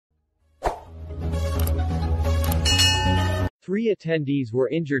3 attendees were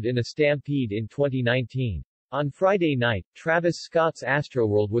injured in a stampede in 2019. On Friday night, Travis Scott's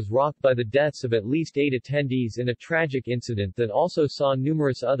Astroworld was rocked by the deaths of at least 8 attendees in a tragic incident that also saw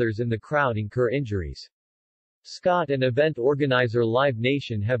numerous others in the crowd incur injuries. Scott and event organizer Live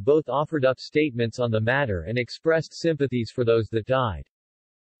Nation have both offered up statements on the matter and expressed sympathies for those that died.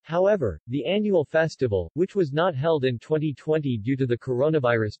 However, the annual festival, which was not held in 2020 due to the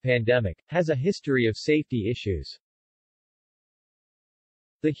coronavirus pandemic, has a history of safety issues.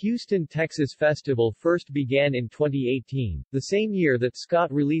 The Houston, Texas Festival first began in 2018, the same year that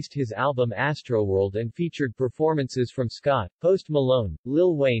Scott released his album Astroworld and featured performances from Scott, Post Malone,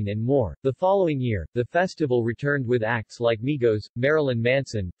 Lil Wayne and more. The following year, the festival returned with acts like Migos, Marilyn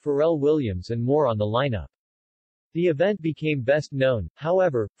Manson, Pharrell Williams and more on the lineup. The event became best known,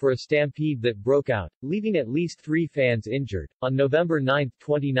 however, for a stampede that broke out, leaving at least 3 fans injured. On November 9,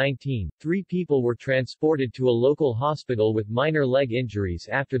 2019, 3 people were transported to a local hospital with minor leg injuries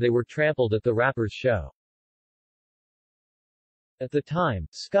after they were trampled at the rapper's show. At the time,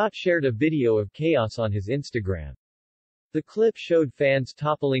 Scott shared a video of chaos on his Instagram. The clip showed fans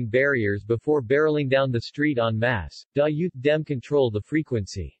toppling barriers before barreling down the street en masse. "Da youth dem control the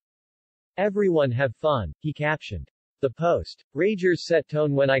frequency. Everyone have fun," he captioned. The post. "Ragers set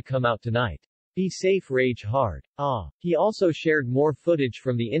tone when I come out tonight. Be safe, rage hard. Ah." He also shared more footage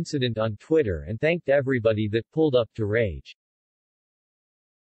from the incident on Twitter and thanked everybody that pulled up to rage.